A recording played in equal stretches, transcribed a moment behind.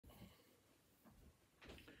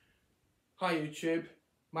Hi YouTube,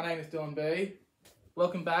 my name is Dylan B.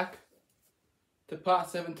 Welcome back to part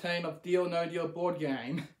 17 of Deal No Deal board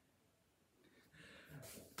game.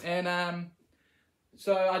 And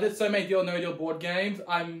so I did so many Deal No Deal board games.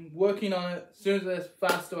 I'm working on it as soon as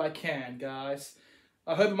fast as I can, guys.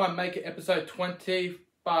 I hope I might make it episode 20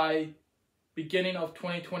 by beginning of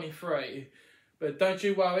 2023. But don't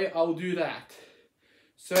you worry, I'll do that.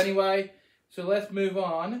 So anyway, let's move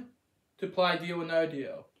on to play Deal or No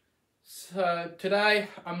Deal. So today,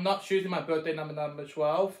 I'm not choosing my birthday number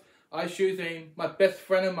 12. I'm choosing my best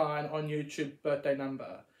friend of mine on YouTube birthday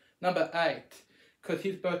number 8. Because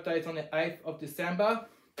his birthday is on the 8th of December.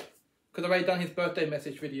 Because I've already done his birthday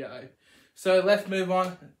message video. So let's move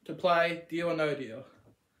on to play Deal or No Deal.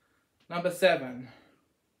 Number 7.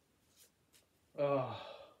 Oh.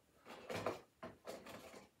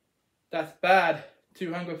 That's bad.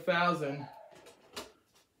 200,000.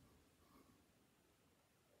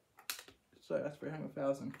 So that's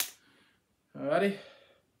 300,000. Alrighty.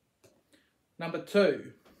 Number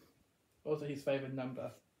 2. Also his favourite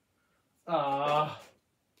number. Not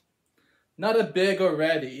a big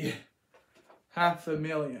already.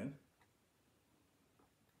 500,000.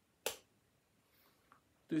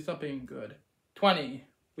 Do something good. 20,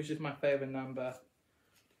 which is my favourite number.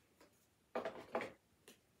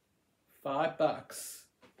 $5.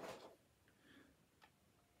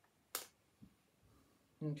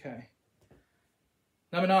 Okay.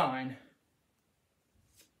 Number 9.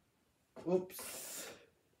 Oops.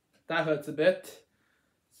 That hurts a bit.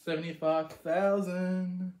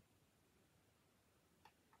 75,000.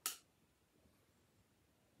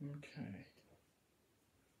 Okay.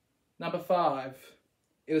 Number 5.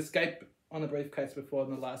 It escaped on the briefcase before in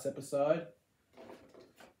the last episode.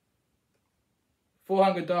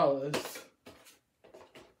 $400.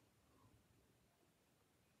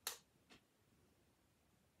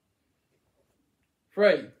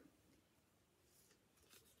 Free.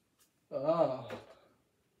 Oh.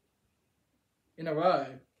 In a row.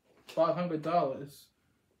 $500.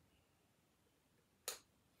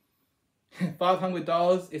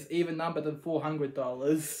 $500 is even number than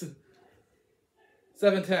 $400.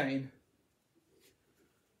 17.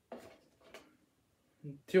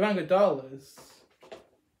 $200.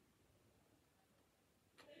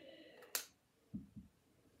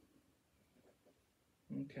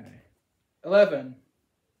 Okay. 11.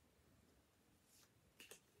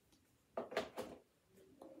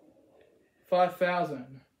 $5,000.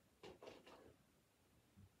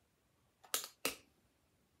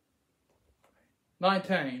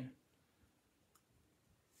 19.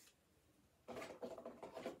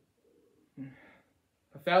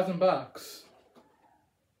 $1,000.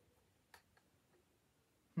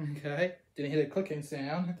 Okay, didn't hear the clicking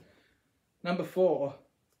sound. Number 4.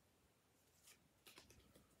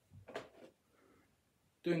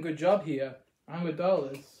 Doing a good job here.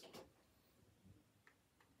 $100.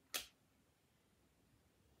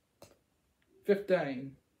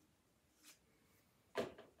 15.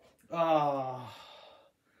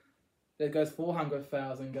 There goes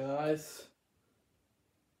 400,000, guys.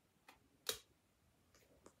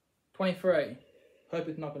 23. Hope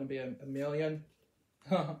it's not going to be a million.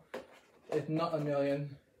 It's not a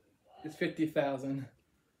million. It's 50,000.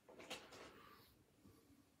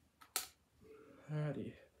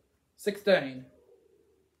 Alrighty. 16.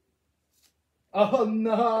 Oh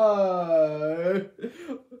no!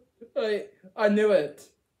 I knew it.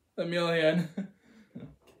 A million.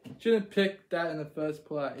 Shouldn't pick that in the first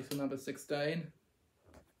place for number 16.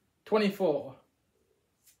 24.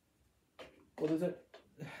 What is it?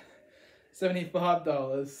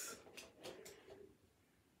 $75.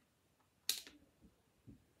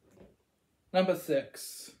 Number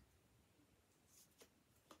 6.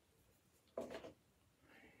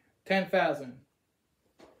 10,000.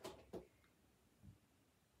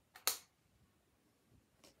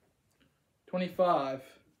 25.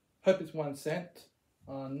 Hope it's 1 cent.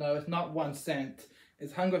 Oh no, it's not 1 cent.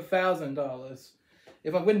 It's $100,000.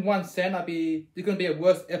 If I win 1 cent, there's gonna be a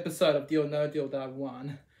worse episode of Deal or No Deal that I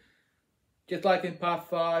won. Just like in part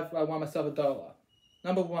 5, I won myself $1.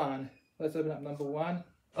 Number 1. Let's open up number 1.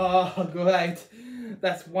 Oh, great.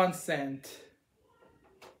 That's 1 cent.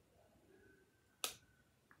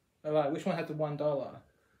 Alright, which one has the $1?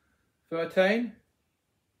 13?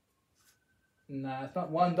 Nah, it's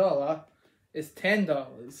not $1. It's $10.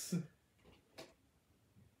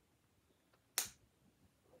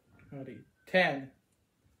 Alrighty, 10.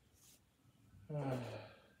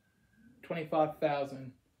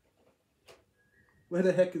 25,000. Where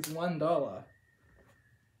the heck is $1?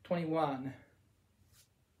 21.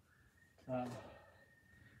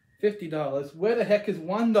 $50. Where the heck is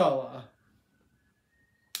 $1?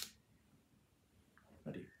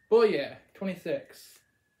 Booyah, 26.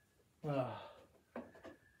 Oh,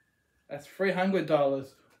 that's $300.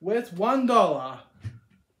 Where's $1?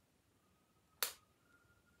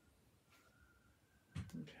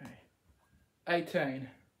 Okay. 18.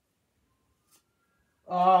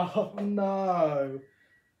 Oh no.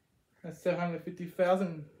 That's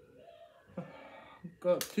 750,000.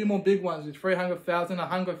 Got two more big ones with 300,000,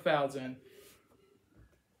 100,000.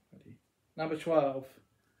 Number 12.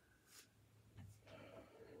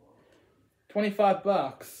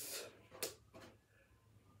 $25.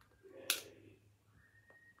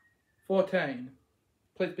 14.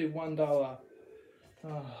 Please be $1.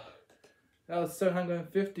 Oh, that was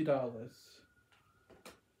 $750.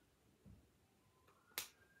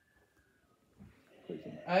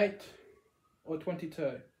 8 or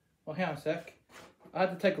 22. Well, hang on a sec. I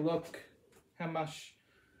had to take a look how much.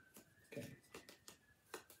 Okay.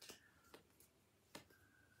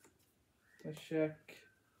 Let's check.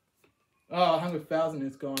 Oh, 100,000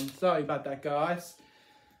 is gone. Sorry about that, guys.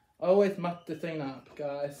 I always muck the thing up,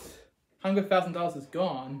 guys. $100,000 is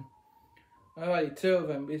gone. Alrighty, two of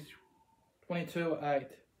them is 22 or 8.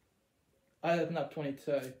 I opened up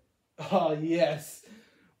 22. Oh, yes.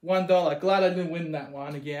 $1. Glad I didn't win that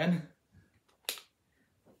one again.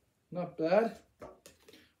 Not bad.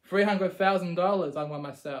 $300,000 I won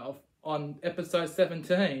myself on episode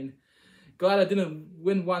 17. Glad I didn't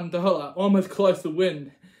win $1. Almost close to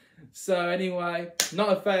win. So anyway,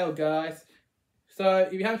 not a fail, guys. So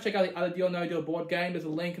if you haven't checked out the other Deal No Deal board game, there's a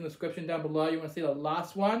link in the description down below. You want to see the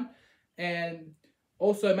last one. And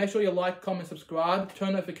also make sure you like, comment, subscribe,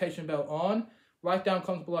 turn notification bell on. Write down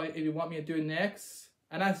comments below if you want me to do next.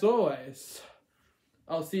 And as always,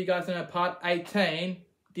 I'll see you guys in a part 18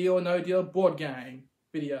 Deal or No Deal board game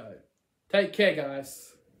video. Take care,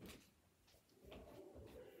 guys.